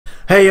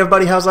Hey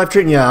everybody, how's life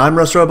treating ya? I'm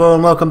RUSS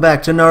and welcome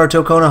back to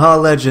Naruto Konoha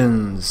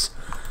Legends.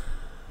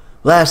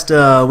 Last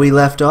we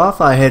left off,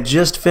 I had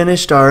just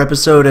finished our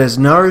episode as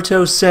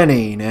Naruto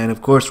Sennin, and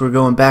of course we're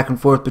going back and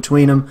forth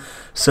between them,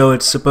 so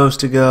it's supposed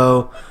to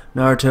go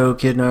Naruto,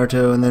 Kid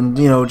Naruto, and then,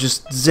 you know,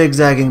 just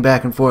zigzagging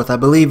back and forth. I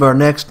believe our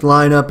next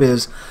lineup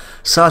is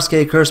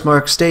Sasuke Curse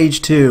Mark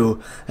Stage 2,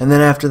 and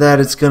then after that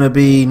it's going to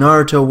be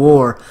Naruto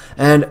War,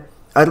 and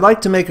I'd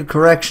like to make a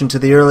correction to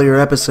the earlier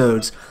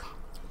episodes.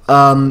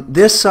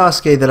 This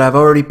Sasuke that I've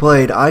already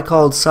played, I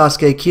called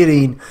Sasuke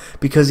Kirin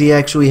because he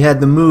actually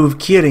had the move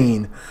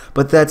Kirin,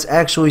 but that's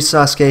actually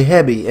Sasuke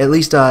Hebi. At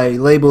least I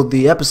labeled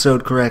the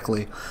episode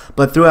correctly.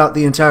 But throughout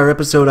the entire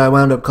episode I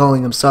wound up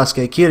calling him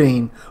Sasuke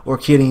Kirin, or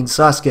Kirin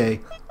Sasuke.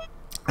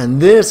 And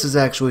this is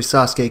actually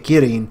Sasuke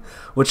Kirin,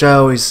 which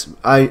I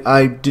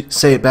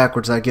say it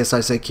backwards. I guess I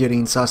say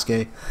Kirin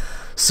Sasuke.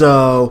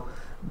 So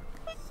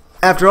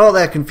after all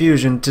that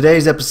confusion,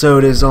 today's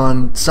episode is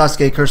on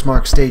Sasuke Curse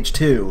Mark Stage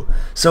 2.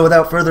 So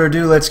without further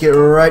ado, let's get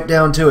right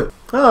down to it.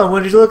 Oh,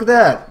 what did you look at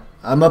that?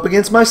 I'm up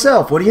against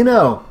myself, what do you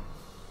know?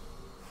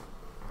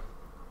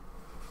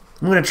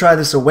 I'm going to try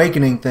this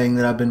awakening thing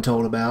that I've been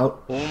told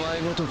about.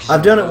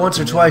 I've done it once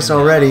or twice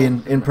already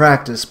in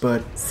practice,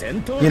 but,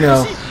 you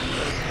know,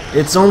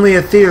 it's only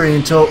a theory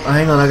until...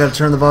 hang on, I gotta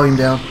turn the volume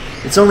down.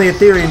 It's only a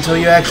theory until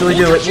you actually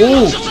do it.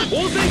 Ooh!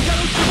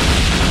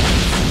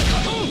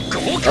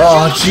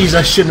 Oh, jeez,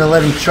 I shouldn't have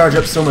let him charge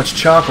up so much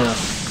chakra.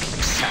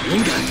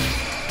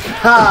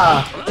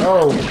 Ha!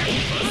 Oh.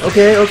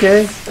 Okay,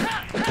 okay.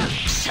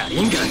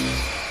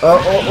 Oh.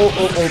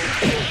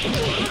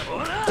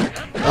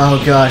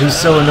 Oh, God, he's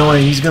so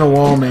annoying. He's gonna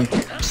wall me.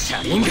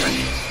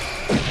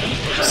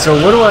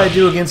 So what do I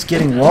do against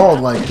getting walled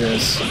like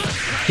this?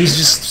 He's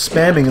just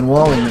spamming and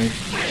walling me.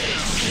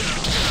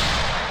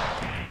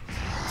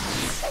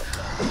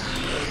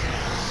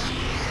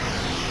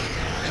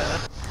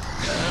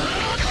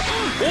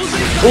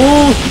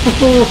 Ooh!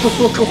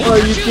 Are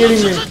you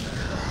kidding me?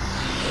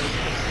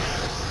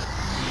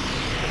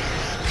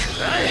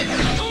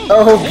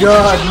 Oh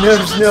God,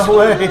 there's no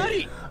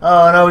way!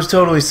 Oh, and I was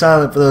totally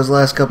silent for those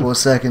last couple of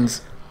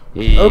seconds.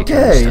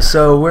 Okay,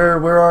 so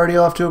we're already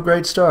off to a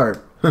great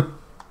start.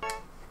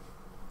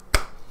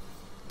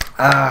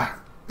 That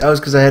was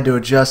because I had to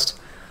adjust.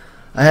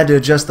 I had to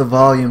adjust the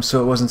volume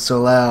so it wasn't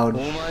so loud.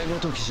 I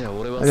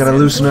gotta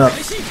loosen up.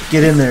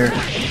 Get in there.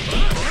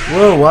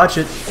 Whoa, watch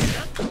it.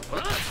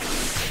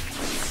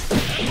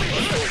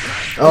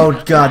 Oh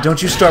God,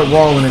 don't you start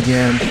walling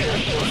again.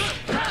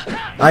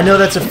 I know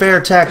that's a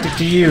fair tactic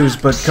to use,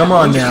 but come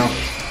on now.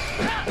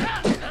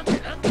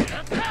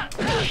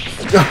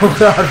 Oh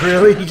God,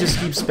 really? He just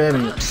keeps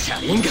spamming it.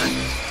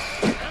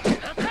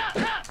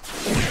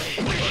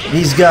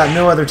 He's got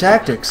no other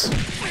tactics.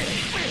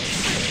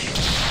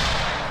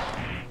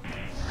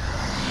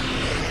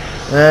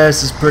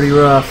 This is pretty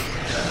rough.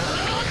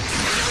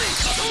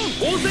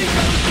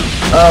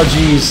 Oh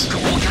jeez.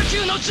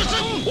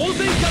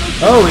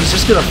 Oh, he's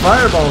just gonna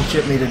fireball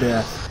chip me to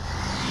death.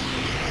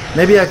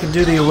 Maybe I can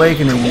do the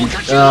awakening.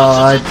 Oh,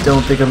 I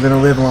don't think I'm gonna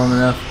live long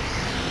enough.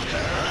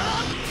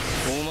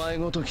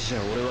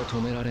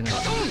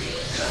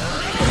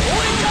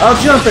 I'll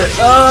jump it!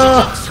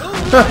 Oh!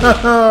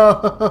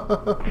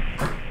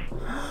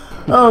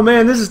 Oh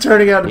man, this is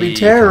turning out to be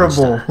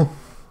terrible. Oh,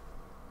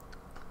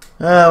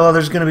 well,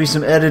 there's gonna be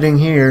some editing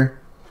here.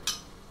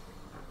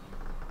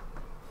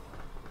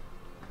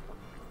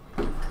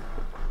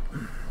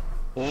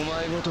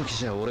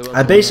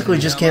 I basically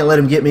just can't let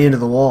him get me into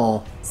the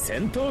wall.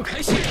 And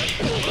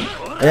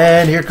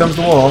here comes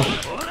the wall.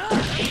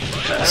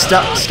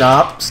 Stop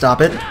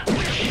it.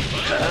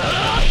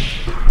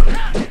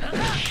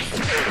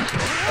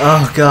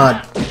 Oh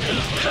God.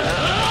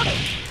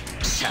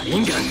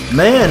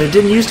 Man, it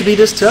didn't used to be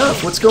this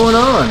tough. What's going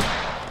on?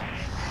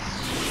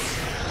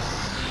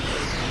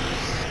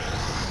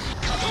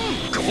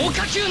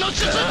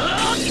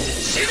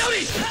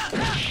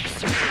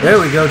 There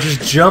we go,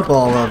 just jump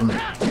all of them.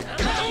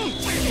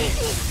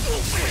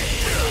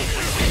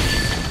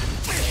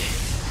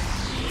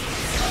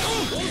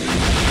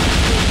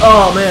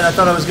 Oh man, I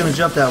thought I was gonna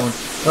jump that one.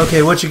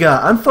 Okay, what you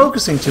got? I'm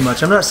focusing too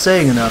much. I'm not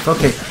saying enough.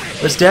 Okay,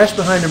 let's dash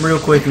behind him real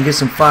quick and get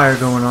some fire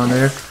going on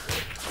there.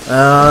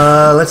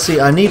 Let's see.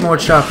 I need more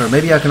chakra.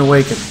 Maybe I can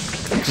awaken.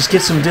 Just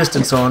get some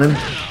distance on him.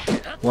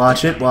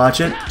 Watch it,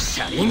 watch it.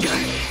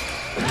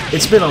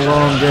 It's been a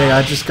long day.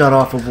 I just got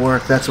off of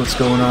work. That's what's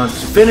going on.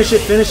 Finish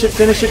it, finish it,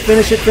 finish it,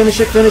 finish it, finish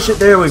it, finish it.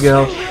 There we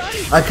go.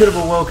 I could have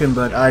awoken,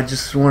 but I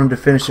just wanted to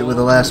finish it with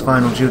the last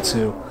final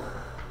jutsu.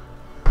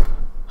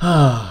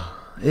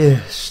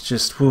 It's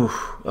just, whew.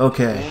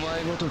 Okay.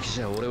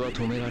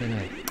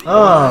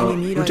 Oh,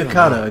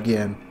 Utakata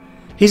again.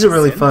 He's a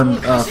really fun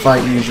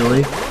fight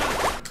usually.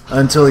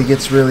 Until he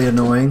gets really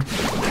annoying.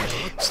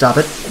 Stop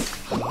it.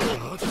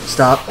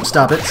 Stop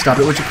it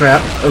with your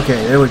crap.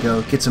 Okay, there we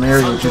go. Get some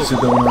aerial jutsu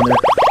going on there.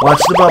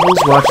 Watch the bubbles,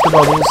 watch the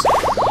bubbles.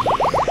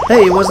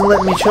 Hey, it wasn't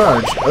letting me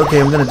charge. Okay,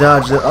 I'm gonna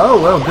dodge the...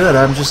 oh, well, good.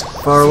 I'm just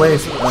far away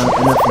enough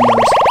from those.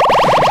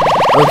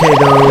 Okay,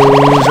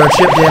 those are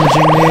chip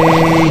damaging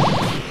me.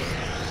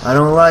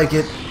 like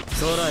it.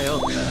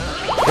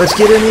 Let's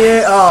get in the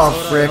air. Oh,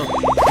 frick.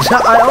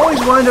 I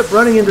always wind up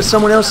running into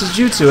someone else's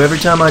jutsu every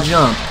time I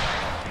jump.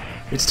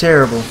 It's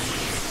terrible.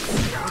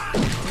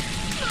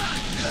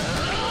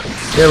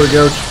 There we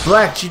go.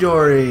 Black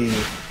Chidori.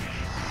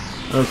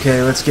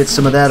 Okay, let's get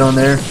some of that on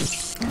there.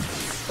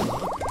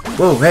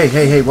 Whoa,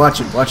 hey, watch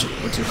it. What's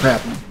your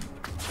crap?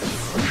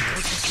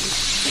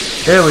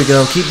 There we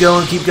go. Keep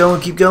going.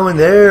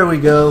 There we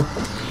go.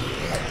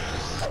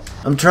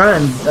 I'm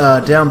trying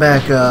down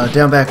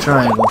back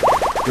triangle.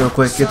 Real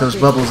quick, get those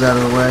bubbles out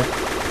of the way.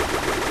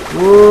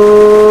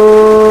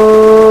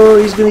 Whoa!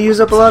 He's gonna use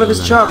up a lot of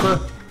his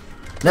chakra.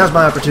 Now's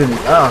my opportunity.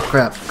 Oh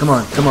crap! Come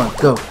on,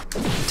 go!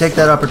 Take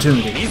that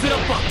opportunity.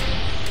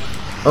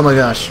 Oh my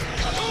gosh!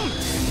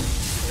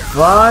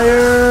 Fire!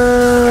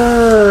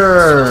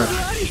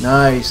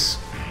 Nice.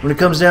 When it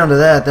comes down to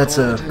that, that's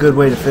a good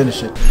way to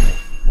finish it.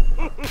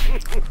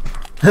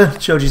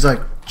 Choji's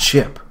like,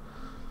 chip.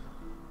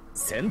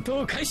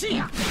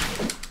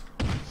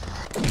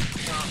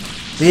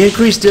 The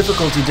increased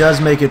difficulty does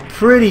make it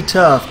pretty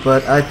tough,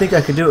 but I think I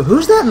can do it.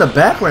 Who's that in the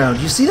background?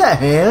 You see that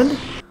hand?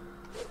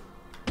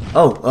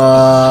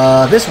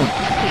 Oh, this one.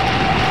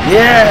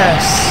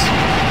 Yes!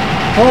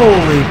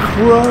 Holy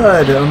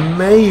crud,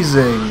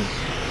 amazing.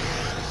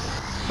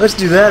 Let's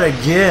do that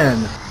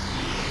again.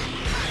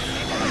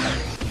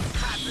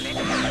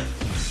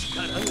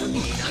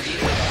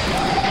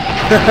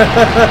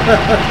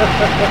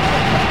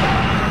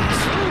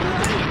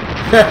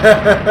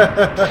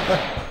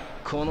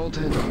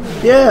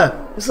 Yeah,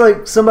 it's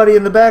like somebody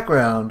in the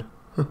background.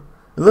 It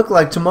looked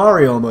like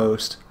Tamari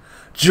almost.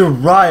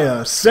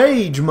 Jiraiya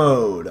Sage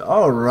Mode.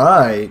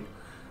 Alright.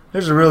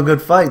 There's a real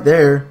good fight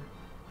there.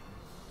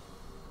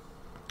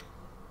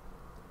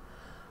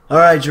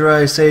 Alright,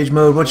 Jiraiya Sage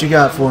Mode, what you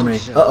got for me?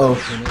 Uh-oh.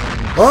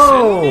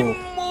 Oh!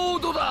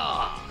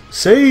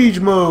 Sage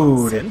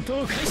Mode!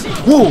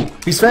 Whoa!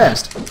 He's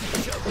fast!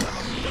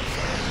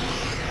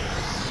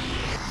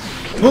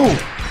 Whoa!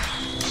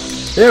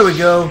 There we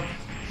go.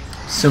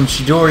 Some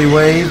Chidori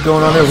wave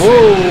going on there.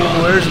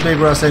 Whoa! Where's the big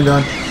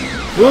Rasengan?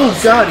 Whoa,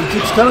 God, he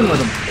keeps coming with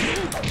him.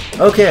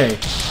 Okay.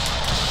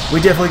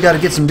 We definitely got to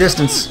get some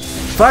distance.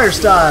 Fire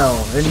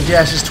style! And he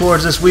dashes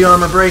towards us. We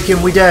armor break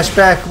him. We dash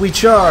back. We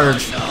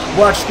charge.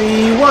 Watch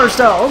the water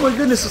style. Oh my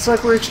goodness, it's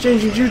like we're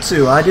exchanging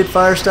jutsu. I did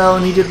fire style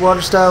and he did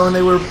water style, and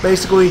they were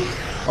basically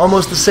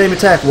almost the same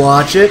attack.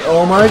 Watch it.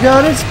 Oh my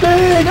God, it's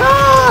big!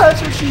 Ah!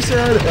 That's what she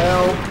said.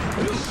 Help.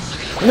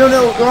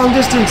 No, wrong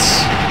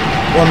distance.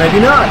 Or maybe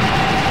not.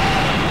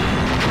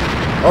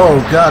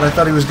 Oh God, I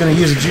thought he was going to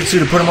use a jutsu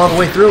to put him all the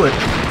way through it.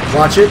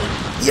 Watch it.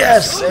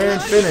 Yes!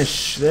 And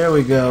finish. There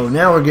we go.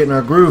 Now we're getting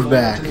our groove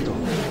back.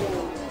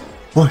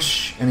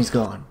 Whoosh! And he's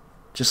gone.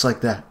 Just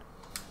like that.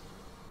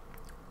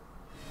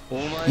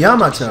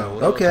 Yamato.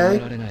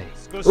 Okay.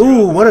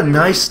 Ooh, what a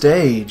nice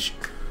stage.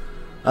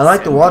 I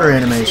like the water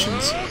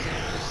animations.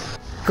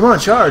 Come on,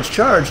 charge.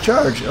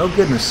 Oh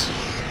goodness.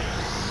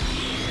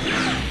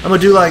 I'm gonna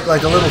do like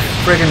a little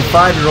friggin'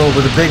 5-year-old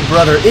with a big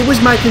brother. It was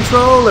my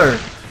controller!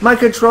 My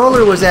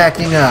controller was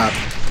acting up!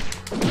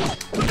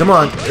 Come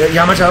on,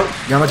 Yamato!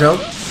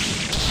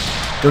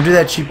 Don't do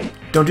that cheap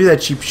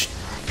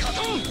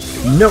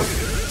No!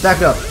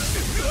 Back up!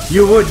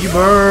 You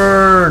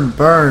burn!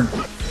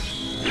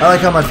 I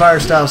like how my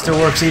fire style still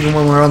works even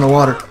when we're on the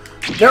water.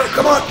 No,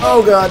 come on!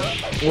 Oh God!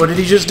 What did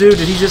he just do?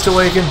 Did he just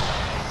awaken?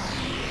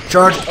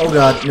 Charge! Oh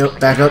God, no,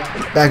 back up!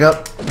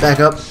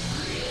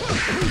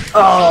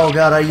 Oh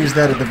God, I used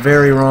that at the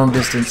very wrong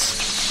distance.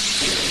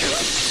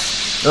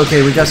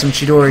 Okay, we got some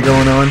Chidori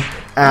going on.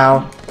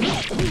 Ow.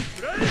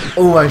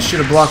 Oh, I should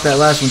have blocked that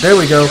last one. There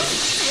we go.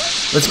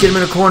 Let's get him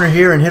in a corner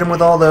here and hit him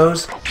with all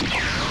those.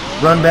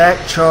 Run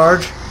back,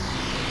 charge.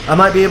 I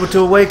might be able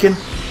to awaken.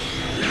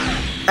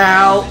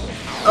 Ow.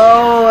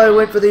 Oh, I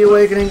went for the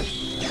awakening.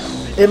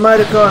 It might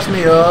have cost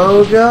me.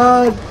 Oh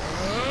God.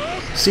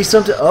 See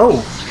something?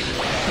 Oh.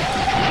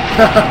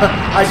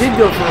 I did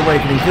go for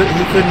awakening.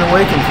 He couldn't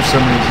awaken for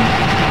some reason.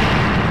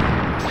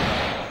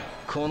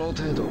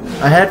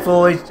 I had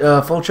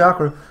full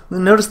chakra.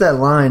 Notice that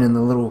line in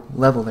the little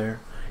level there.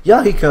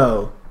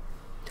 Yahiko.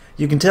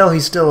 You can tell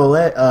he's still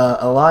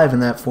alive in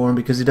that form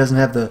because he doesn't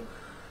have the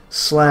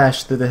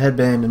slash through the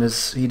headband and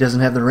he doesn't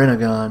have the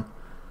Rinnegan.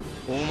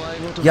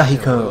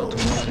 Yahiko.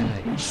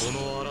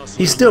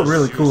 He's still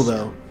really cool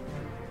though.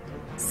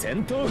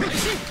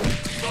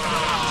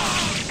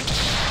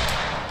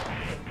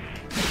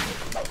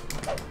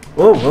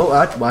 Whoa,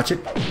 watch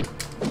it.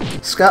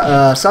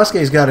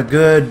 Sasuke's got a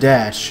good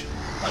dash.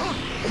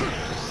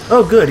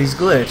 Oh good, he's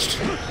glitched.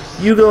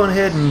 You go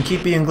ahead and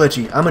keep being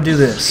glitchy. I'm gonna do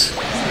this.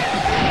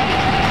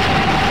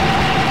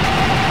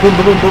 Boom,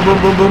 boom, boom, boom,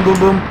 boom, boom, boom,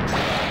 boom.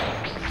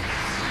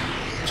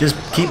 Just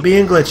keep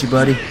being glitchy,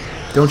 buddy.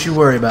 Don't you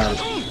worry about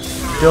it.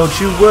 Don't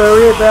you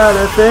worry about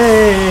a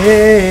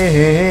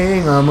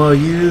thing. I'm gonna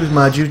use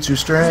my jutsu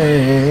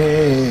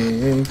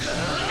string.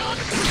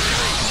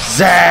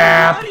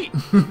 Zap!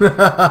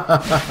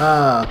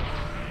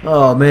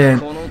 Oh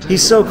man,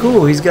 he's so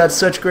cool. He's got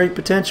such great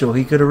potential.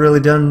 He could have really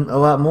done a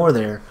lot more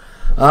there.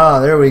 Ah,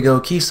 there we go,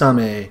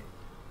 Kisame.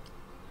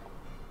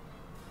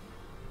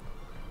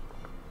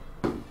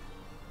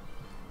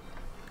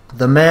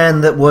 The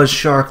man that was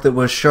shark that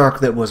was shark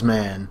that was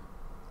man.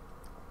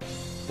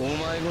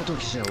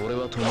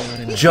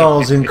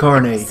 Jaws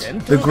incarnate,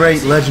 the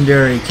great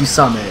legendary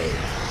Kisame.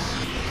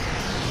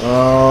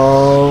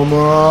 Oh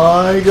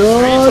my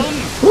god!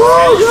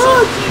 Oh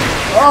god!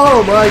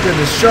 Oh my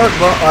goodness, shark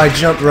ball! I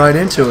jumped right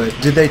into it.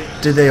 Did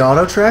they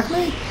auto track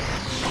me?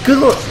 Good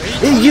lord!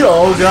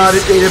 Oh god!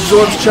 It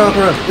absorbs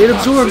chakra. It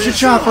absorbs your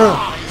chakra.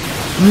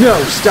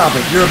 No, stop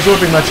it! You're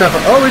absorbing my chakra.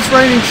 Oh, it's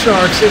raining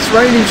sharks! It's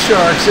raining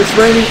sharks! It's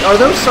raining. Are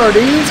those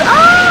sardines?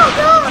 Oh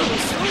god!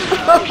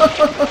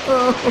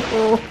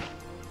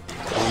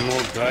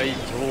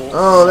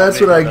 Oh, that's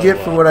what I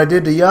get for what I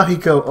did to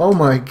Yahiko. Oh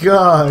my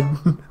god.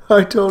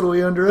 I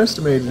totally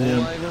underestimated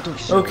him.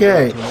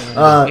 Okay.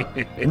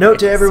 Note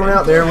to everyone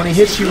out there, when he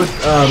hits you with,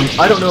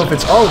 I don't know if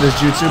it's all of his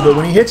jutsu, but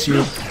when he hits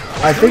you,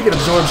 I think it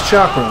absorbs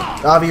chakra.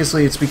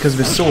 Obviously, it's because of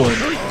his sword.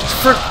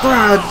 For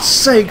God's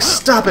sake,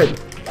 stop it!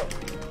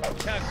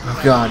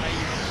 Oh god.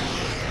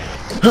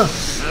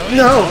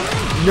 No!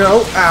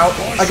 No! Ow!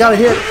 I got a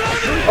hit!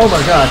 Oh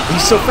my god,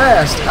 he's so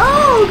fast!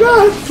 Oh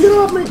god! Get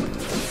off me!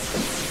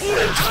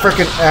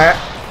 Frickin'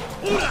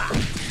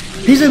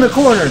 he's in the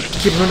corner!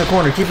 Keep him in the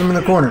corner, keep him in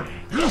the corner.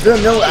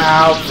 No,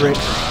 ow, frick.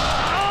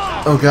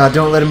 Oh god,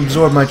 don't let him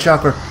absorb my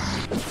chakra.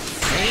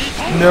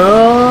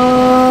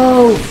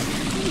 No!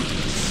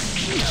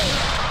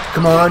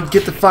 Come on,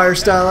 get the fire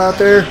style out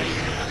there.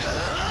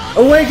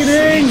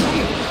 Awakening!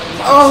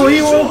 Oh,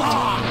 he won't!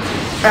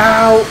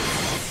 Ow!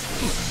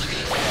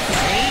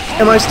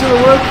 Am I still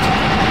awake?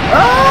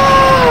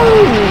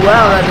 Oh!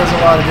 Wow, that does a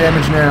lot of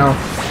damage now.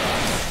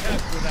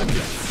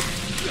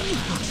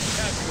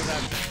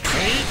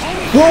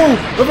 Whoa!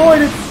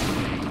 Avoid it!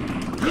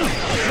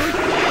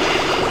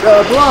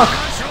 Block!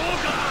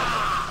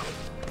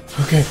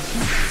 Okay.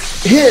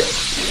 Hit!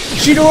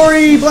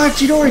 Chidori! Black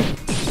Chidori!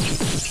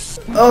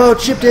 Oh,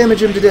 chip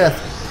damage him to death.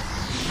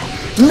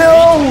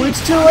 No!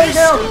 It's too late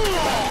now!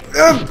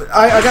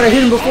 I gotta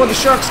hit him before the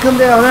sharks come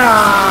down.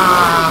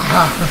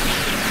 Ah!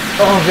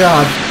 Oh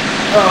god.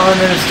 Oh, and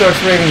then it starts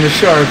raining the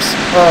sharks.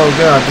 Oh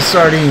god, the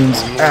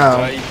sardines.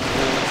 Ow.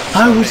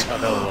 I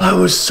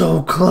was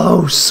so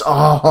close.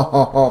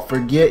 Oh,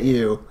 forget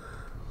you.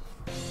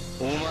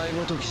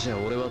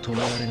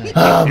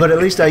 But at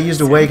least I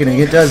used Awakening.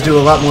 It does do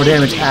a lot more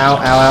damage. Ow, ow, ow,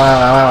 ow,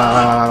 ow,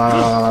 ow,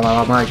 ow,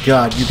 ow, ow, my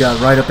god, you got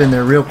right up in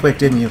there real quick,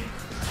 didn't you?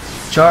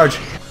 Charge.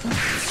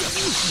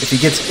 If he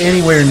gets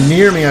anywhere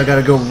near me, I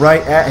gotta go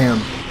right at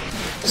him.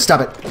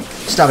 Stop it.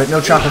 Stop it. No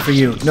chakra for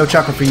you. No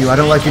chakra for you. I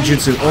don't like your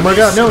jutsu. Oh my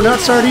god, no, not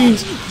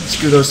sardines.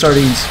 Screw those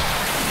sardines.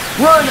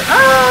 Run!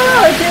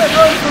 Ah! I can't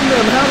run from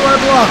them. How do I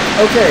block?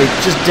 Okay,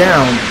 just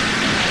down.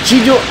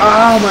 Chidori.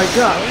 Oh my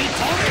god.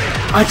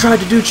 I tried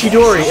to do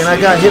Chidori and I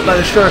got hit by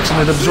the sharks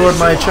and it absorbed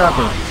my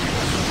chakra.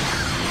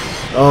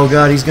 Oh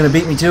god, he's gonna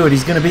beat me to it.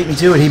 He's gonna beat me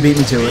to it. He beat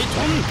me to it.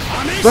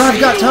 But I've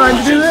got time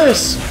to do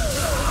this.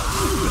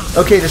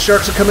 Okay, the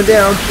sharks are coming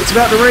down. It's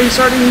about to rain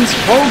sardines.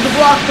 Hold the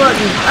block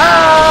button.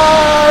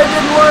 Ah! It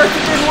didn't work.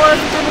 It didn't work.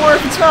 It didn't work.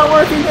 It's not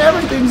working.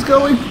 Everything's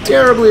going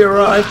terribly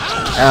awry.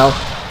 Ow.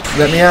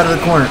 Let me out of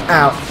the corner.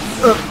 Ow.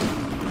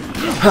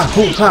 Ha,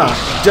 hoo, ha.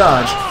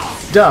 Dodge.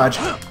 Dodge.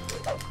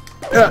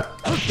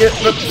 Get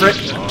the frick.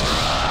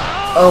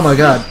 Oh my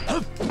god.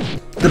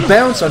 The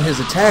bounce on his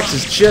attacks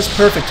is just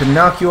perfect to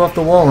knock you off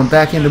the wall and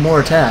back into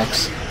more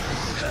attacks.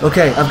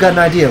 Okay, I've got an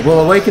idea.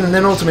 We'll Awaken and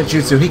then Ultimate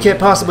Jutsu. He can't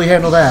possibly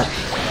handle that.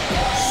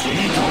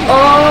 Oh!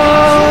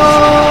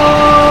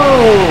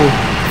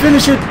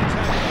 Finish it!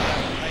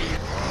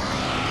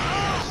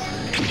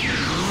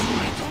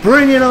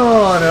 Bring it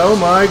on! Oh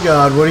my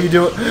god, what are you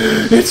doing?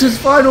 It's his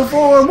final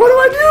form! What do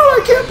I do?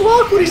 I can't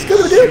block what he's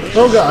gonna do!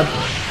 Oh god.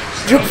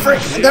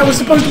 Frick! That was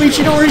supposed to be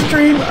Chidori's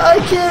dream! I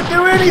can't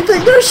do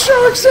anything! There's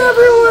sharks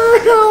everywhere!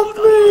 Help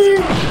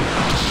me!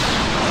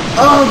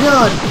 Oh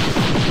god!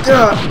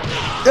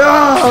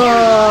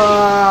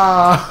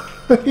 Ah!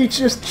 He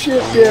just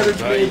chip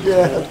damaged me to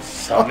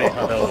death.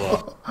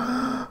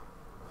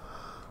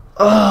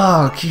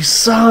 Oh,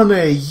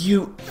 Kisame,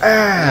 you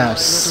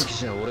ass!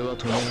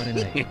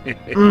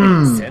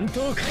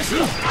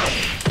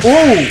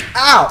 Oh,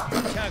 ow!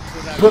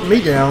 Put me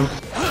down.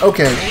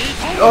 Okay.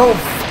 Oh,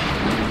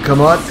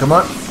 come on, come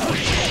on.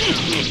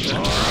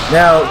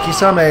 Now,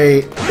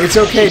 Kisame, it's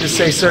okay to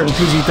say certain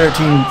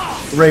PG-13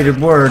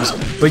 rated words,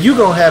 but you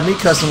gonna have me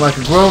cussing like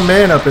a grown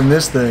man up in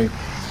this thing.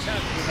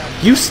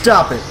 You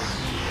stop it.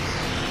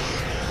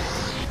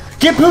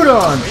 Get put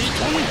on!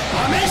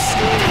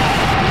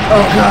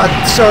 Oh god,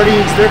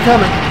 sardines, they're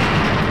coming.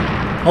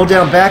 Hold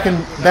down, back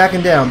and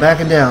down, back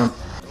and down.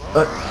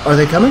 Are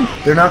they coming?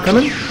 They're not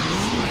coming?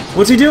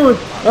 What's he doing?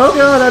 Oh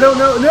god, I don't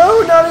know.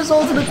 No, not his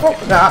ultimate.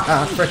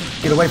 Frick.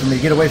 Get away from me,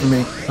 get away from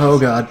me. Oh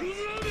god.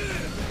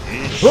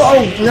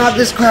 Oh, not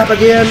this crap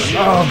again.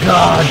 Oh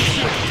god.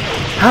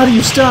 How do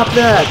you stop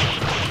that?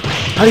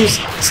 How do you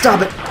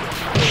stop it?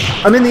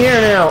 I'm in the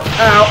air now. Ow,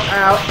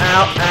 ow,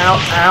 ow, ow,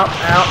 ow,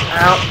 ow,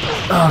 ow.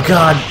 Oh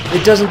god.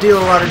 It doesn't deal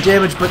a lot of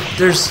damage, but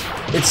there's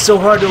It's so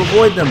hard to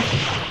avoid them.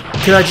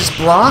 Can I just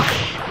block?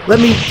 Let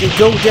me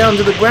go down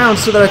to the ground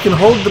so that I can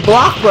hold the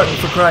block button,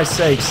 for Christ's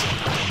sakes.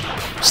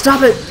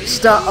 Stop it!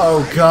 Stop!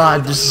 Oh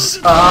God, this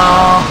is...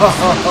 Oh.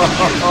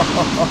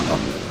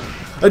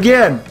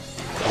 Again!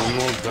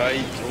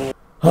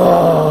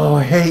 Oh,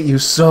 I hate you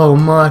so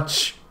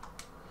much.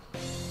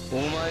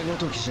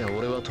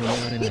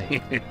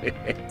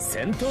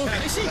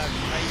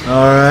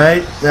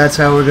 Alright, that's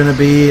how we're gonna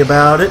be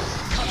about it.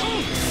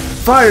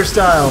 Fire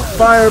style,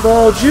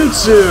 fireball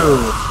jutsu!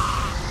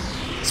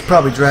 It's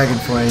probably Dragon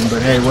Flame,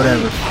 but hey,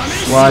 whatever.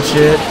 Watch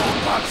it.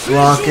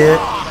 Block it.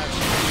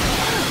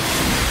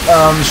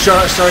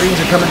 Sardines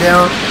are coming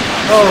down.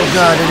 Oh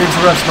God, it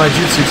interrupts my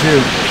jutsu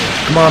too.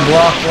 Come on,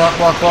 block, block,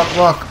 block, block,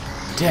 block.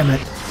 Damn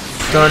it.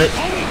 Darn it.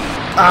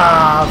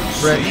 Ah,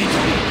 frick.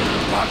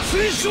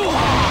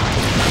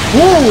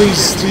 Whoa,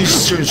 he's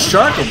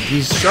sharking.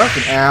 He's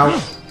sharking. Ow.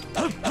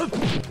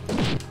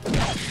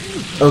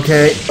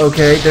 Okay,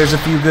 okay, there's a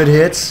few good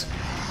hits.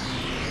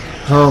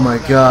 Oh my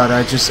God,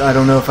 I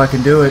don't know if I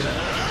can do it.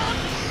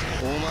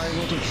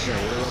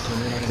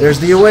 There's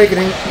the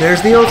awakening.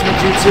 There's the ultimate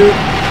jutsu.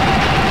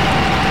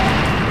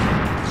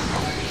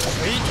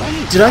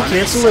 Did I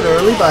cancel it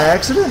early by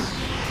accident?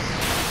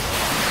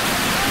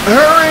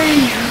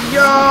 Hurry!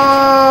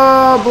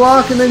 Yo!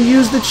 Block and then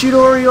use the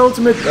Chidori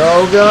ultimate.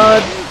 Oh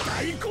God.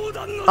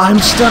 I'm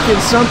stuck in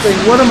something.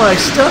 What am I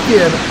stuck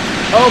in?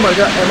 Oh my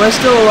God. Am I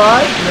still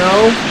alive?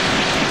 No.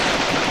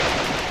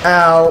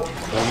 Ow.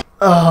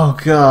 Oh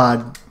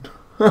God.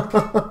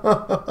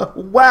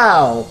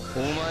 Wow.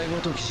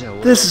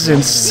 This is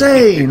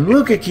insane.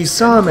 Look at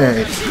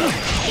Kisame.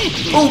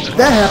 Oh,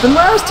 that happened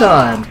last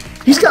time.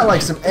 He's got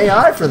like some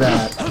AI for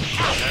that.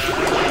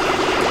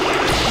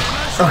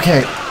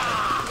 Okay.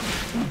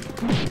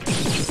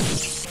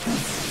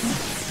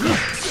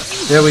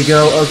 There we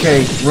go.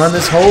 Okay, run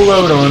this whole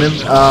load on him.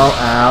 Ow,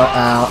 ow,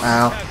 ow,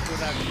 ow.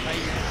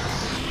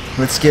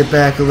 Let's get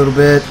back a little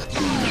bit.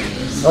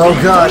 Oh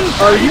God,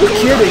 are you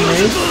kidding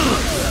me?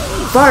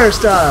 Fire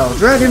style,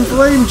 Dragon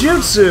Flame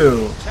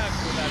Jutsu.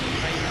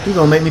 You're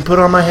gonna make me put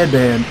on my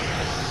headband.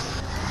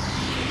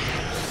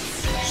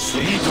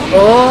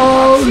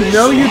 Oh,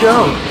 no you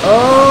don't.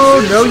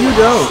 Oh, no you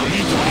don't.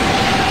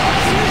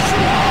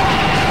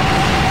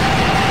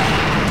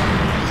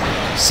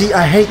 See,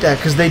 I hate that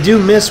because they do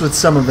miss with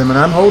some of them and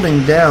I'm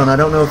holding down. I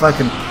don't know if I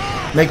can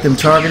make them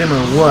target him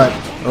or what.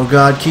 Oh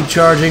God, keep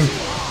charging.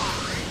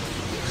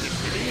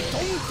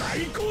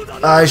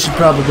 I should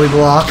probably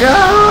block.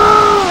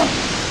 Ah!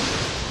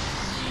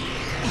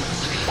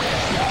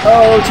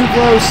 Oh, too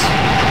close.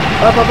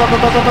 Up, up, up,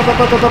 up, up, up, up,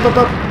 up, up, up,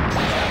 up.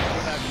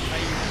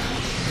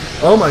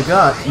 Oh my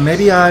God,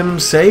 maybe I'm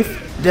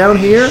safe down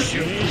here?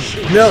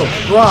 No,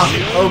 block.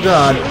 Oh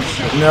God.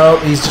 No,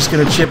 he's just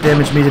gonna chip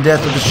damage me to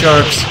death with the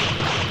sharks.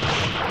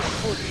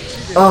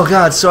 Oh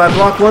God, so I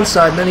block one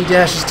side and then he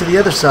dashes to the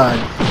other side.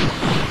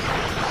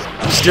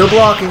 Still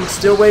blocking,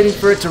 still waiting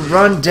for it to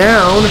run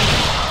down.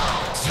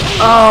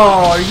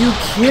 Oh, are you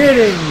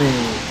kidding me?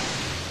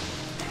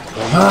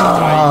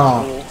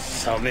 Oh.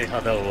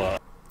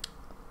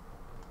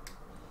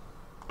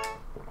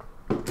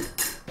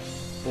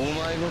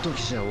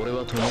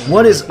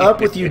 What is up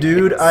with you,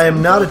 dude? I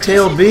am not a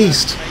tailed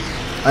beast.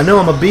 I know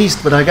I'm a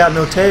beast, but I got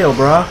no tail,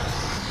 brah.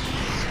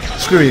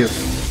 Screw you.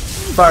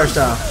 Fire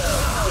style.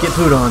 Get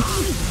pooed on.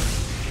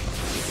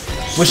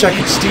 Wish I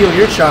could steal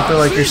your chakra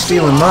like you're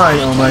stealing mine.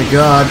 Oh my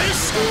God.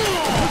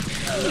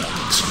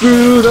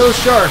 Screw those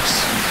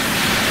sharks.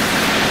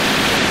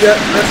 Yeah.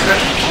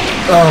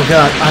 Oh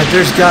God.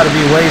 There's got to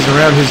be ways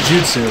around his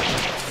jutsu.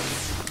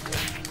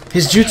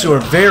 His jutsu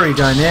are very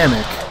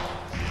dynamic.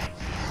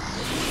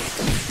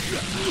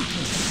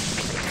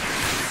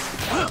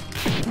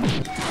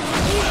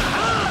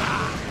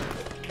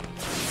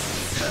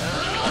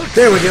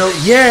 There we go.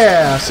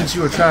 Yeah! Since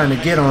you were trying to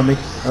get on me.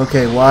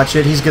 Okay, watch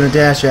it. He's gonna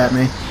dash at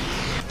me.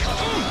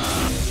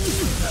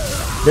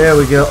 There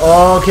we go.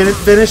 Oh, can it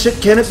finish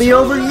it? Can it be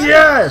over?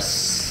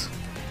 Yes!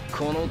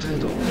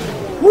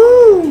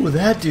 Woo!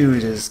 That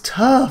dude is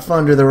tough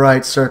under the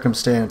right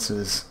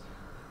circumstances.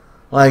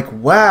 Like,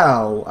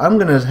 wow. I'm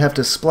gonna have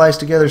to splice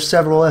together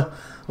several,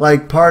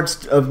 like,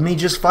 parts of me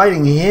just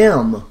fighting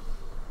him.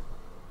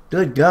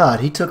 Good God,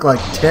 he took like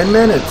 10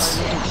 minutes.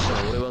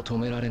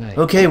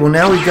 Okay, well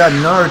now we've got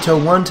Naruto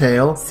One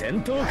Tail. Oop!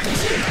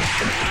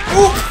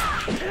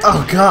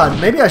 Oh God,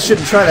 maybe I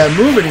shouldn't try that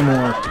move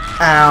anymore.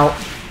 Ow.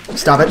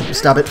 Stop it,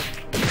 stop it.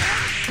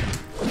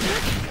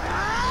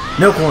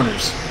 No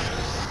corners.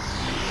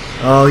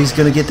 Oh, he's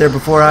gonna get there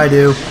before I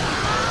do.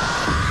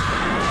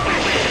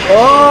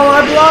 Oh,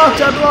 I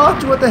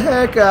blocked, what the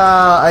heck?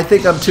 I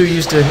think I'm too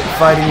used to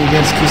fighting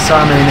against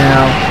Kisame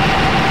now.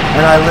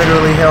 And I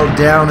literally held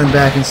down and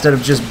back instead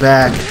of just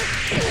back.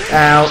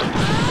 Ow.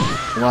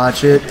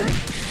 Watch it.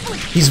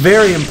 He's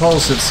very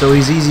impulsive, so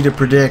he's easy to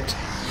predict.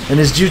 And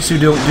his jutsu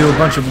don't do a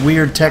bunch of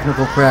weird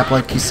technical crap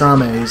like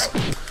Kisame's.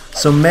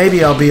 So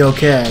maybe I'll be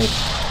okay.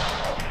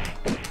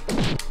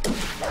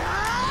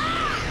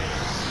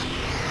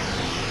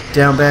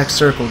 Down, back,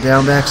 circle.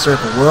 Down, back,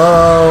 circle.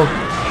 Whoa!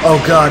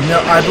 Oh god, no,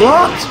 I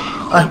blocked!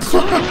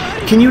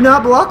 Can you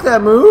not block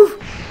that move?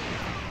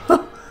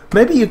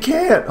 Maybe you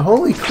can't.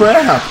 Holy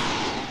crap.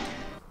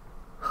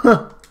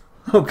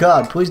 Oh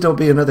god, please don't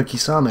be another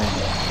Kisame.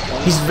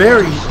 He's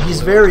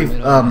very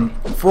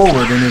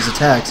forward in his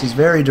attacks. He's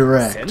very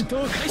direct.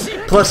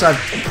 Plus, I've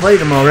played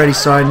him already,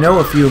 so I know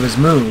a few of his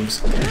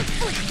moves.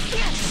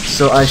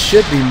 So I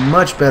should be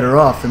much better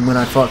off than when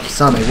I fought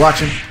Kisame.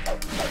 Watch him.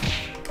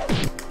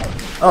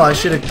 Oh, I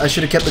should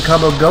have kept the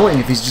combo going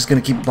if he's just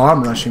gonna keep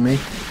bomb rushing me.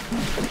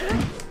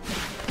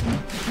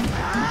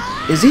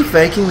 Is he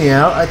faking me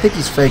out? I think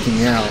he's faking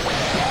me out.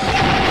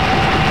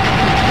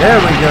 There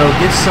we go.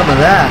 Get some of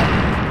that.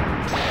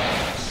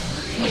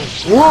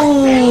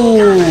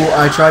 Whoa!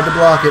 I tried to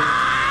block it.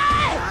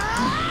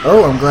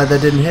 Oh, I'm glad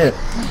that didn't hit.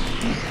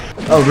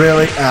 Oh,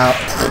 really?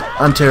 Ow.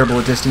 I'm terrible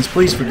at distance.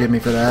 Please forgive me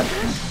for that.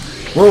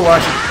 Whoa,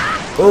 watch it.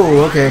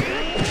 Oh, okay.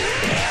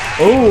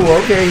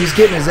 Oh, okay. He's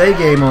getting his A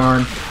game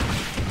on.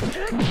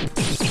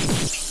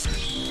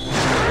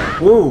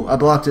 Whoa, I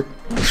blocked it.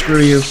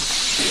 Screw you.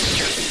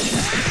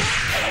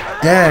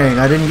 Dang,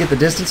 I didn't get the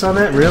distance on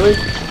that? Really?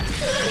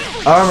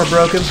 Armor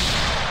broken.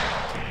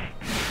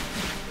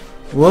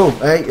 Whoa,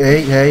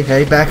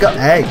 hey, back up.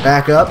 Hey,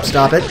 back up.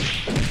 Stop it.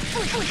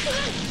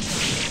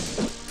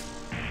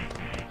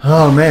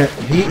 Oh, man.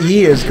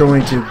 He is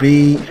going to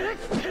be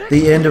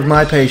the end of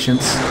my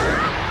patience.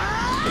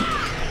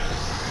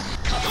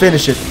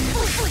 Finish it.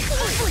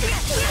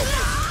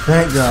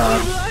 Thank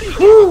God.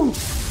 Woo!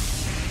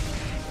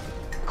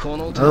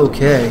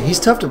 Okay, he's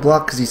tough to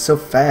block because he's so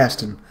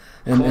fast and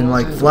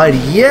like flighty.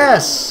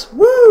 Yes!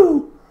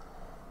 Woo!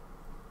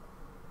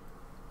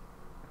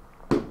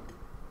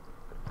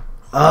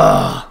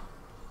 Ah,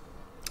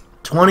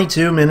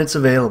 22 minutes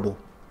available.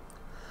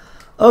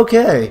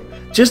 Okay,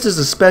 just as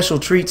a special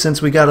treat,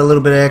 since we got a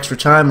little bit of extra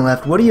time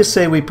left, what do you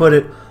say we put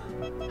it?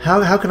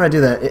 How can I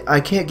do that? I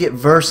can't get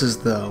versus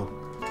though.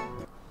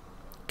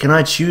 Can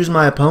I choose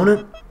my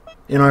opponent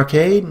in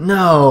arcade?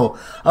 No,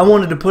 I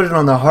wanted to put it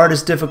on the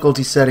hardest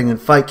difficulty setting and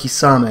fight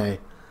Kisame.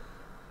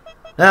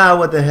 Ah,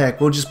 what the heck?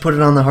 We'll just put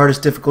it on the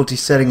hardest difficulty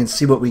setting and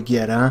see what we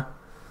get, huh?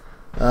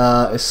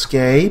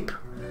 Escape,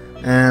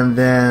 and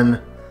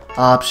then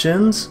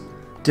options,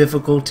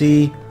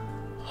 difficulty,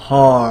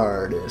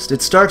 hardest.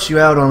 It starts you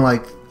out on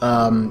like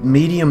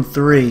medium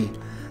 3.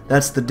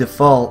 That's the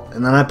default,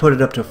 and then I put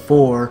it up to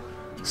 4.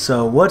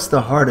 So what's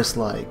the hardest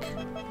like?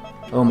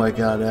 Oh my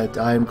god,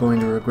 I am going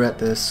to regret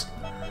this.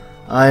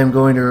 I am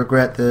going to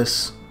regret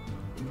this.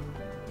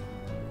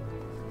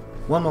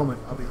 One moment,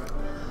 I'll be right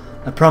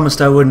back. I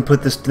promised I wouldn't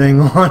put this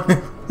thing on.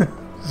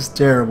 This is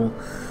terrible.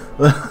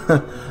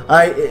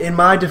 In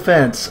my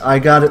defense, I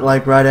got it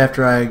like right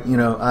after I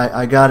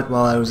got it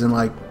while I was in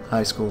like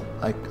high school.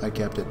 I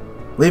kept it.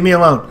 Leave me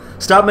alone.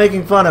 Stop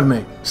making fun of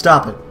me.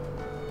 Stop it.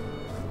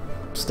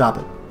 Stop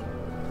it.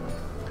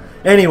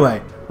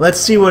 Anyway, let's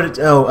see what it...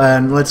 Oh,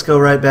 and let's go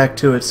right back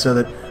to it so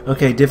that...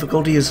 Okay,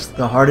 difficulty is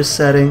the hardest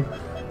setting.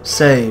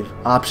 Save.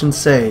 Option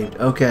saved.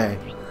 Okay.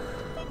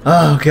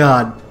 Oh,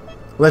 God.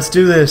 Let's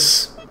do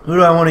this. Who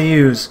do I want to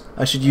use?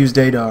 I should use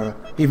Deidara,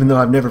 even though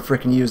I've never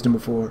frickin' used him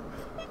before.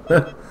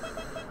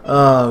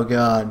 Oh,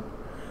 God.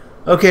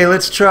 Okay,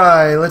 let's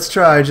try. Let's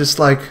try just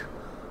like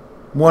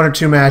 1 or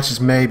 2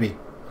 matches, maybe.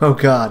 Oh,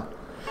 God.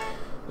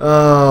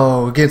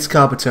 Oh, against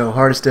Kabuto.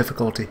 Hardest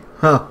difficulty.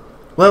 Huh.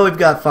 Well, we've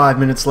got 5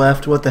 minutes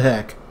left. What the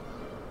heck?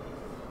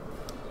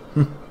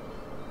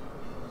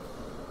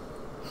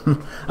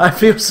 I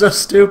feel so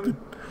stupid.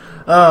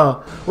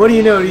 Oh, what do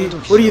you know?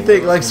 What do you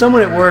think? Like,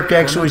 someone at work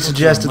actually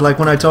suggested, like,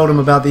 when I told him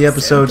about the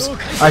episodes,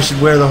 I should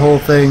wear the whole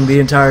thing the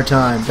entire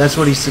time. That's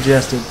what he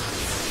suggested.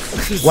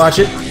 Watch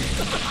it.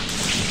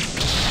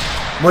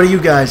 What do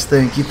you guys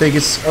think? You think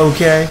it's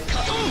okay?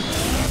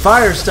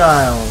 Fire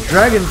style.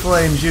 Dragon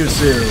Flame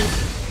Jutsu.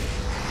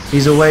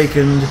 He's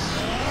awakened.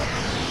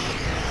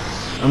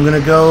 I'm gonna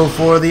go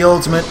for the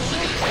ultimate.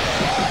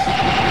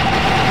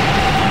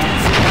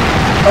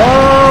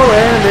 Oh,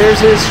 and there's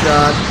his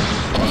shot.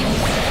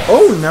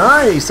 Oh,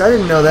 nice! I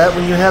didn't know that.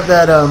 When you have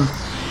that,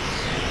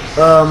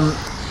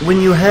 when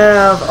you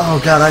have...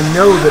 Oh, God, I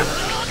know that...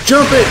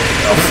 Jump it!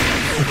 Oh.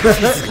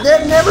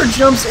 That never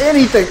jumps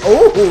anything.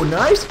 Oh,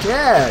 nice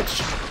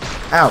catch.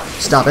 Ow,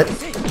 stop it.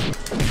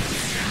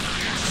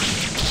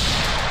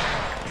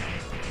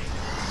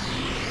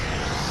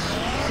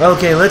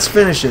 Okay, let's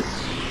finish it.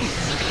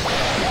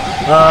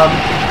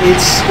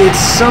 It's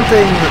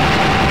something...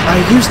 I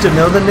used to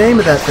know the name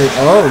of that thing.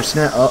 Oh,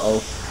 snap.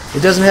 Uh-oh.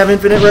 It doesn't have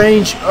infinite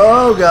range.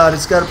 Oh, God,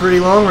 it's got a pretty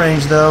long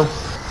range, though.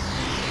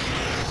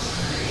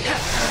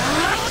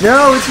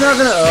 No, it's not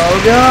gonna...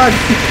 Oh, God.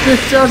 It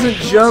doesn't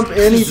jump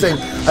anything.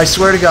 I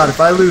swear to God, if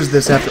I lose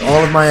this after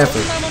all of my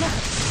effort,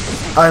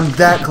 I'm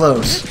that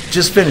close.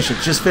 Just finish it.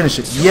 Just finish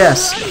it.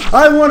 Yes.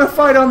 I want to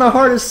fight on the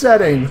hardest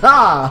setting.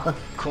 Ha!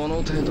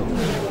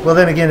 Well,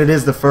 then again, it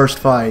is the first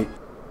fight.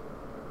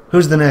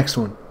 Who's the next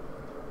one?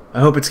 I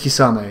hope it's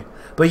Kisame.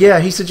 But yeah,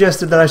 he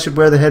suggested that I should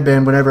wear the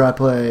headband whenever I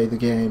play the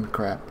game.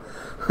 Crap.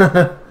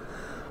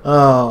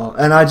 Oh,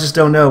 and I just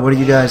don't know. What do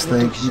you guys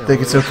think? You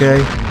think it's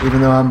okay, even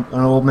though I'm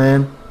an old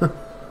man?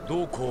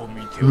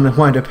 I'm gonna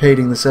wind up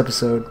hating this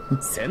episode.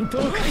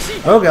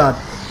 Oh god.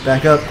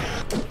 Back up.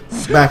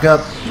 Back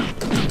up.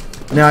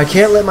 Now I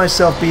can't let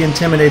myself be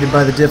intimidated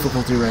by the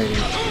difficulty rating.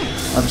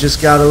 I've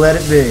just gotta let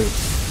it be.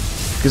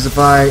 Because if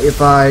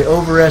I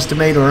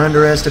overestimate or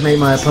underestimate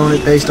my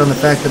opponent based on the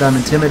fact that I'm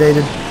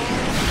intimidated,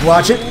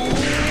 watch it.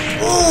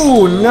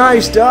 Ooh,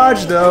 nice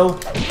dodge though.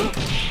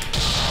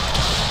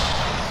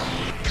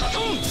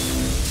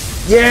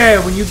 Yeah,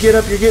 when you get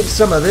up, you're getting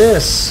some of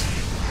this.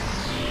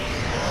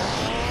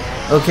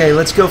 Okay,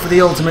 let's go for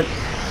the ultimate.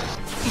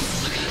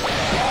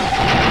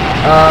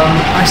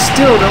 I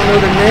still don't know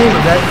the name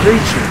of that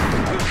creature.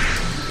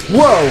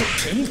 Whoa!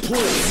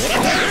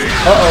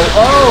 Uh-oh.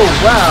 Oh,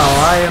 wow,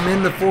 I am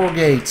in the 4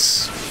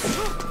 gates.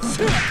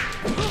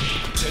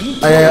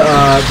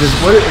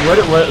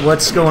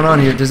 What's going on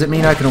here? Does it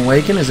mean I can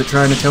awaken? Is it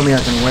trying to tell me I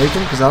can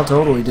awaken? Because I'll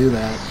totally do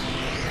that.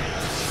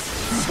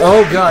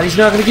 Oh god, he's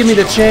not going to give me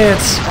the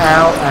chance.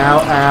 Ow, ow,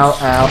 ow,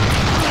 ow.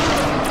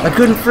 I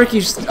couldn't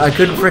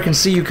frickin'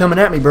 see you coming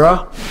at me,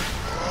 bro.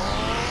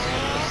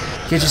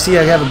 Can't you see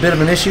I have a bit of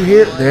an issue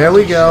here? There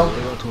we go.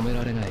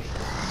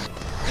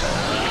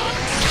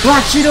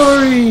 Rock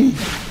Chidori!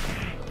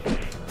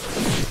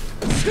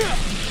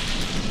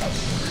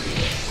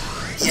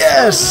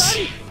 Yes!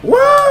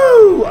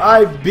 Woo!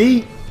 I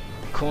beat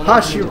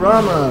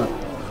Hashirama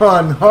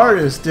on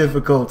hardest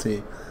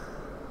difficulty.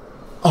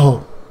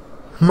 Oh,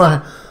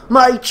 my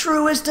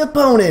truest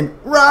opponent,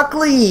 Rock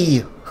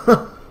Lee!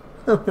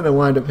 I'm gonna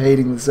wind up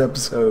hating this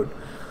episode.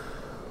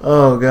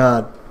 Oh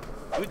god.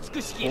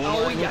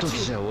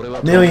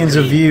 Millions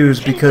of views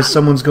because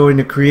someone's going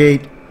to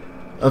create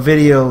a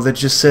video that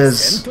just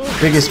says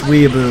biggest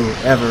weeaboo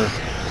ever.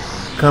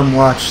 Come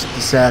watch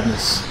the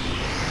sadness.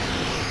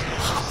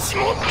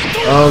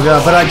 Oh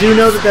god, but I do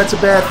know that that's a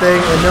bad thing,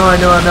 and no, I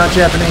know I'm not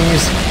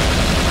Japanese.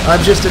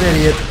 I'm just an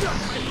idiot.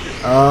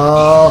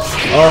 Oh,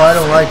 I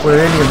don't like where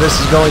any of this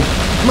is going.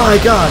 My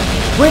god!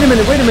 Wait a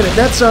minute,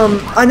 that's,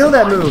 I know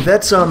that move.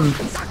 That's,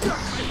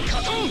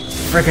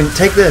 frickin'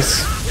 take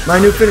this. My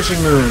new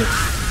finishing move.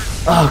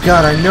 Oh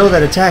god, I know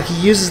that attack. He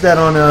uses that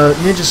on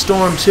Ninja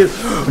Storm too.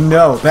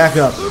 No, back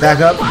up.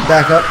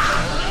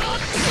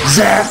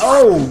 Zap!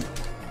 Oh!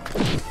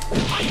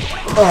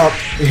 Oh,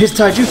 his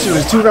taijutsu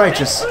is too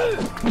righteous.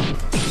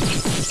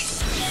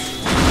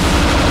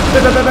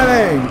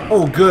 Bang!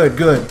 Oh, good.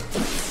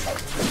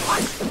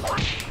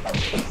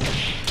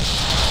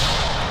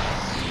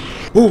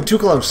 Ooh, too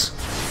close.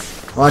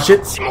 Watch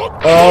it.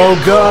 Oh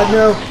god,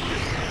 no.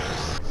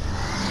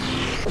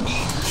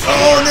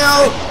 Oh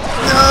no!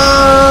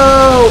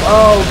 No!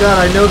 Oh god,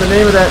 I know the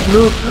name of that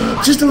move.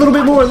 Just a little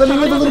bit more. Let me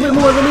live a little bit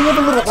more.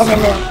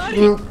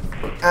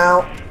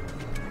 Ow.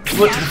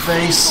 Foot to the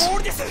face.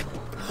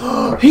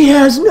 He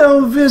has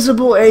no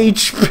visible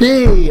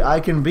HP. I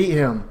can beat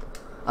him.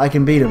 I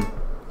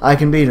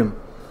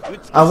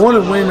want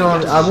to win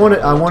on. I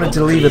wanted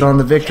to leave it on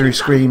the victory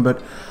screen,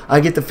 but I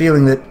get the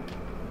feeling that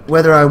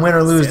whether I win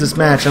or lose this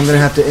match, I'm going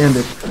to have to end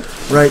it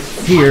right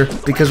here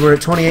because we're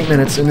at 28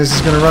 minutes and this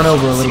is going to run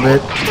over a little bit.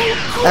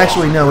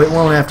 Actually, no, it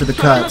won't after the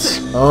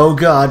cuts. Oh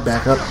god,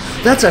 back up.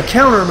 That's a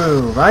counter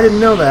move. I didn't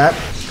know that.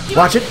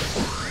 Watch it.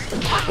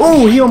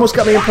 Oh, he almost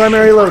got me in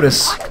Primary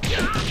Lotus.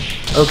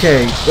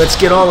 Okay, let's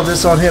get all of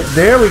this on him.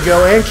 There we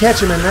go, and catch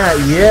him in that.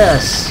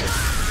 Yes.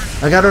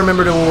 I got to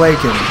remember to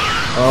awaken.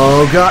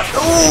 Oh god.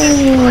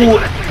 Ooh!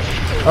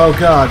 Oh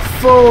god,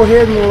 full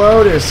Hidden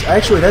Lotus.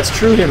 Actually, that's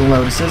true Hidden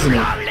Lotus, isn't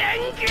it?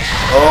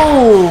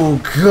 Oh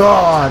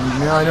god,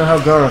 now I know how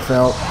Gara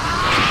felt.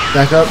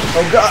 Back up.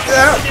 Oh god,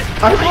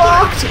 I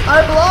blocked!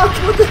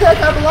 What the heck,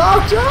 I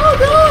blocked! Oh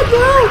god,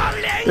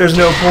 no! There's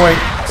no point.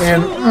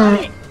 And,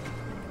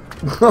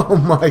 oh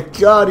my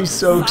god, he's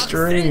so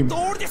extreme.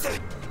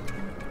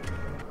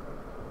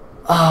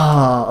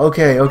 Ah,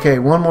 okay,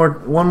 one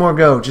more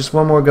go, just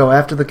one more go.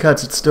 After the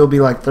cuts, it'd still be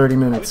like 30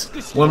 minutes.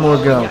 One more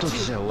go.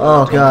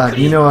 Oh god,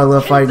 you know I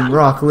love fighting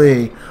Rock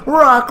Lee.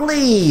 Rock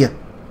Lee!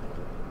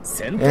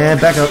 And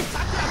back up.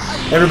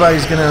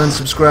 Everybody's gonna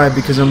unsubscribe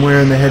because I'm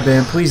wearing the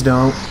headband. Please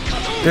don't.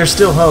 There's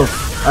still hope,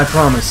 I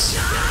promise.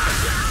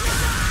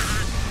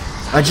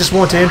 I just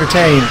want to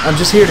entertain. I'm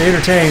just here to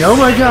entertain. Oh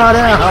my god,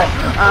 ow!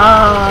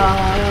 Ow!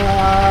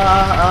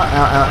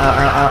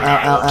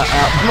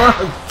 My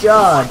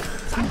god!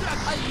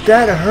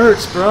 That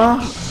hurts, bro.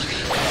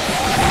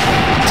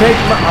 Take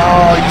my...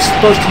 Oh, you're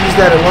supposed to use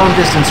that at long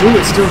distance. Ooh,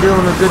 it's still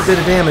dealing a good bit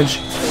of damage.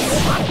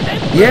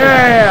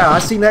 Yeah! I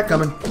seen that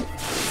coming.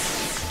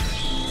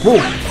 Whoa!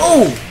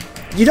 Oh!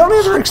 You don't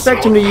ever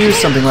expect him to use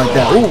something like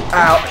that. Ooh,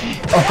 ow.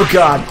 Oh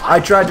god.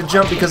 I tried to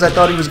jump because I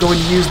thought he was going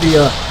to use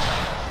the,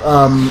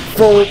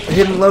 full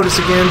Hidden Lotus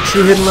again.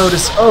 True Hidden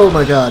Lotus. Oh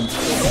my god.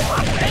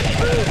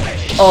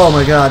 Oh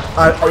my god.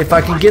 If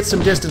I can get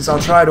some distance, I'll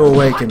try to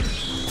awaken.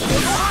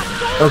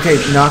 Okay,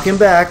 knock him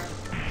back.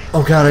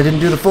 Oh god, I didn't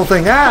do the full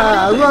thing.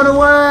 Ah, run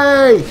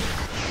away!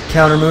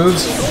 Counter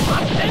moves.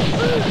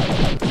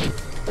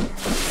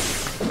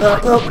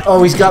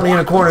 Oh, he's got me in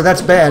a corner.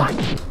 That's bad.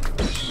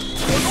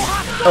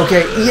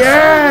 Okay,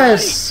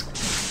 yes!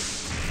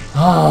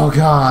 Oh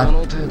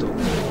god.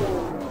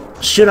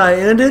 Should I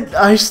end it?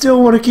 I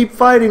still want to keep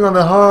fighting on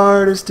the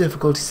hardest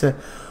difficulty set.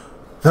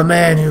 The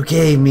man who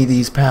gave me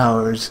these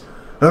powers,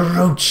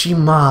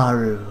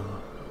 Orochimaru.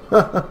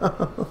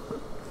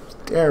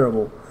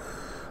 Terrible.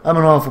 I'm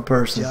an awful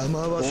person.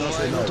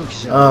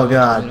 Oh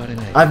God,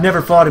 I've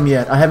never fought him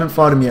yet. I haven't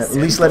fought him yet. At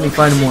least let me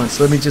fight him once.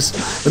 Let me just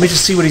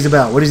see what he's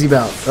about. What is he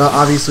about?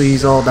 Obviously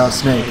he's all about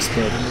snakes,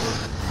 but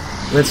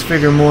let's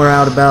figure more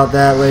out about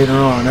that later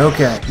on.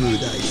 Okay.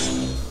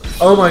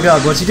 Oh my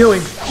God, what's he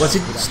doing? What's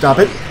he? Stop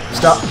it!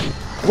 Stop!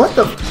 What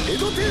the?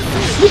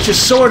 Which is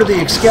sort of the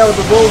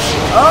Excalibur bullshit.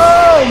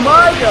 Oh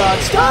my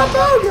God! Stop!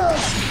 Oh God!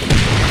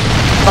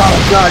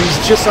 Oh God, he's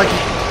just like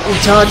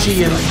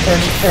Itachi and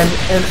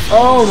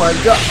oh my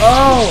God!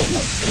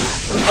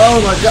 Oh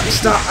my God!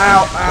 Stop!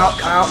 Ow! Ow!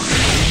 Ow!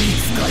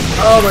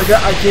 Oh my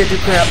God! I can't do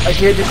crap! I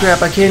can't do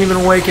crap! I can't even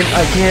awaken!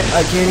 I can't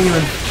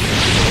even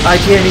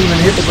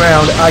hit the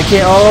ground! I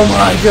can't! Oh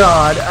my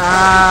God!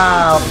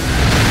 Ow!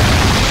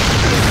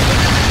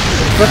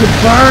 Fucking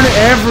burn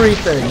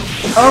everything!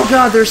 Oh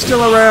God, they're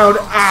still around!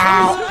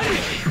 Ow!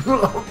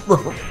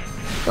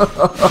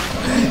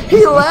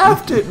 He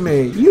laughed at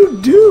me! You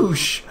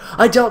douche!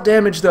 I dealt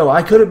damage though.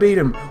 I could have beat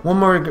him. One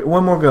more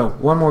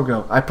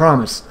go. I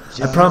promise.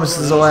 I promise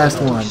this is the last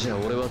one.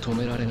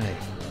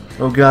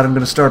 Oh God, I'm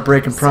gonna start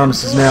breaking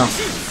promises now.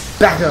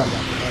 Back up!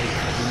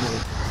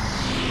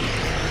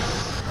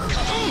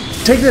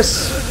 Take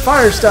this!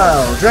 Fire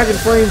style! Dragon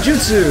Flame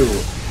Jutsu!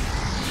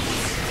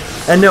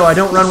 And no, I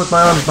don't run with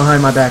my arms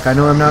behind my back. I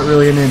know I'm not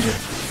really a ninja.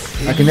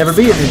 I can never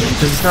be a ninja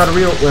because it's not a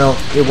real... Well,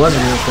 it was a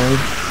real thing.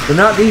 But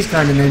not these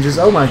kind of ninjas.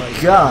 Oh my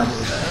God.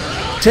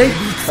 Take...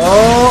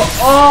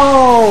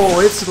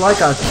 Oh, it's like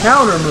a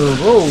counter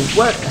move. Oh,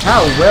 what?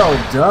 How well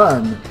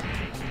done.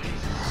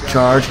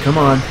 Charge, come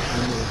on.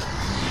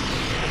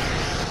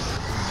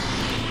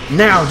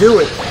 Now, do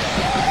it.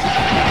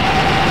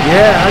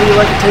 Yeah, how do you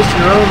like to taste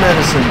your own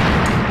medicine?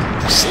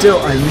 Still,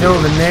 I know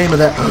the name of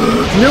that.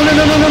 No.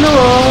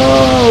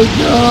 Oh,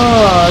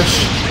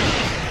 gosh.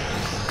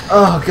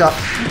 Oh, God.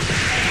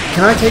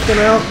 Can I take them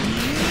out?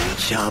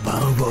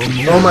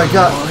 Oh, my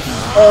God.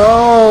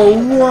 Oh,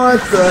 what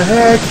the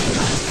heck?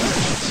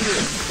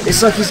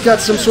 It's like he's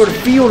got some sort of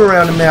field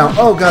around him now.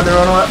 Oh, God, they're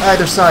on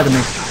either side of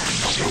me.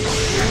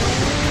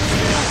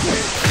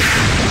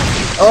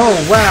 Oh,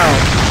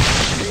 wow.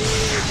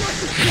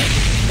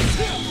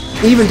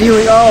 Even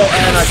dealing... Oh,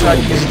 and I tried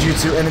to use a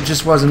jutsu, and it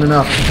just wasn't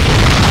enough.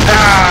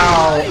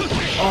 Ow!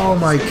 Oh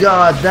my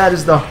God, that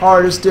is the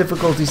hardest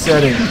difficulty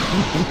setting.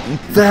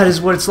 That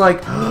is what it's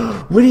like.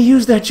 When he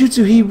used that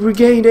jutsu, he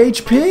regained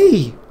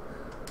HP.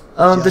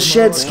 The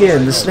shed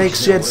skin, the snake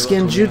shed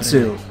skin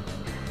jutsu.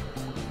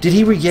 Did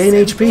he regain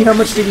HP? How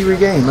much did he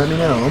regain? Let me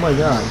know. Oh my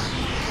God.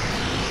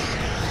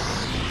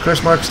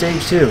 Curse mark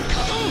stage 2.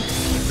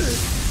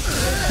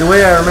 The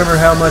way I remember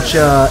how much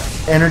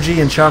energy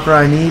and chakra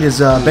I need is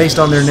based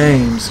on their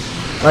names.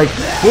 Like,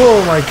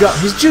 whoa my God,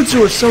 his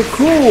jutsu are so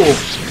cool.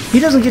 He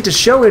doesn't get to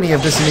show any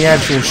of this in the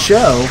actual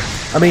show.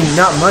 I mean,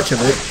 not much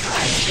of it.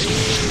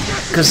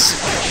 Cause,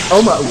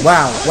 oh my,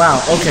 wow,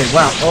 okay,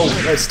 wow. Oh,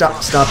 stop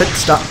it,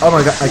 stop. Oh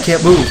my God, I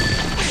can't move.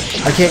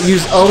 I can't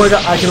use. Oh my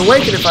God, I can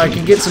awaken if I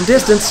can get some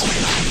distance.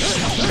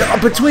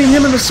 Between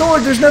him and the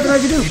sword, there's nothing I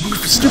can do.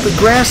 Stupid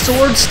grass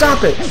sword,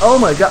 stop it. Oh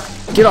my God,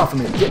 get off of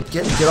me. Get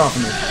off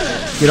of me.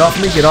 Get off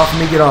of me. Get off of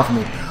me. Get off of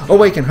me.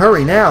 Awaken,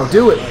 hurry now,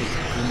 do it.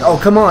 Oh,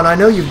 come on, I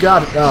know you've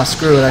got it. Oh,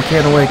 screw it, I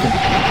can't awaken.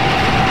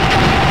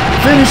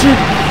 Finish it!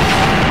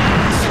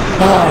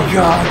 Oh,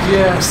 God,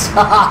 yes!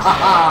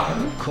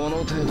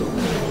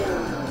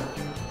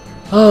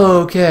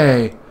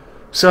 Okay.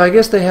 So I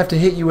guess they have to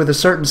hit you with a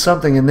certain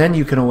something and then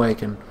you can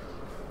awaken.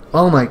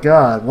 Oh my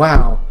God,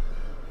 wow.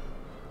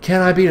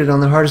 Can I beat it on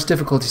the hardest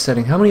difficulty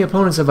setting? How many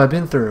opponents have I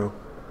been through?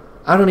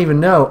 I don't even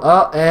know.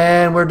 Oh,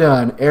 and we're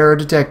done. Error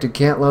detected.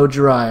 Can't load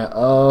Jiraiya.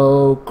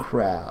 Oh,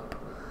 crap.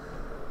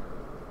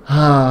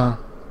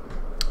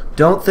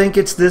 Don't think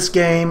it's this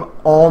game.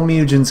 All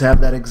m.u.g.e.n have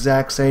that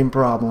exact same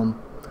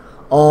problem.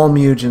 All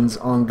m.u.g.e.n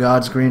on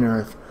God's green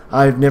earth.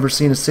 I've never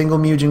seen a single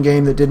m.u.g.e.n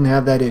game that didn't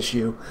have that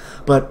issue.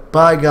 But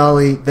by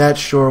golly, that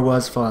sure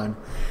was fun.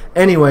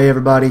 Anyway,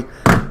 everybody,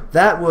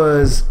 that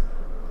was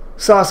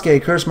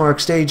Sasuke Curse Mark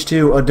Stage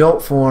 2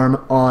 Adult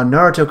Form on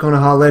Naruto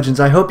Konoha Legends.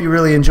 I hope you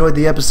really enjoyed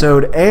the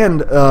episode and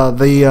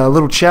the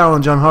little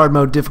challenge on hard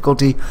mode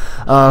difficulty.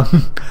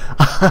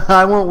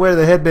 I won't wear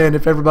the headband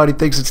if everybody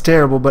thinks it's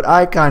terrible, but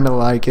I kind of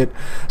like it,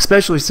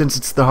 especially since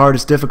it's the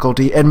hardest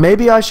difficulty. And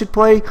maybe I should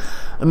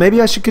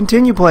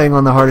continue playing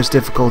on the hardest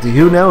difficulty.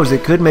 Who knows?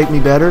 It could make me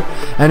better,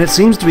 and it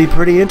seems to be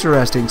pretty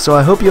interesting. So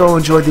I hope you all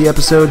enjoyed the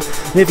episode,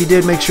 and if you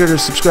did, make sure to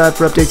subscribe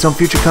for updates on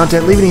future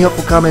content. Leave any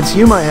helpful comments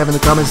you might have in the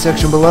comments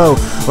section below.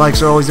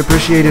 Likes are always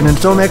appreciated.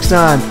 Until next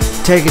time,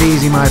 take it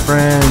easy, my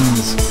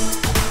friends.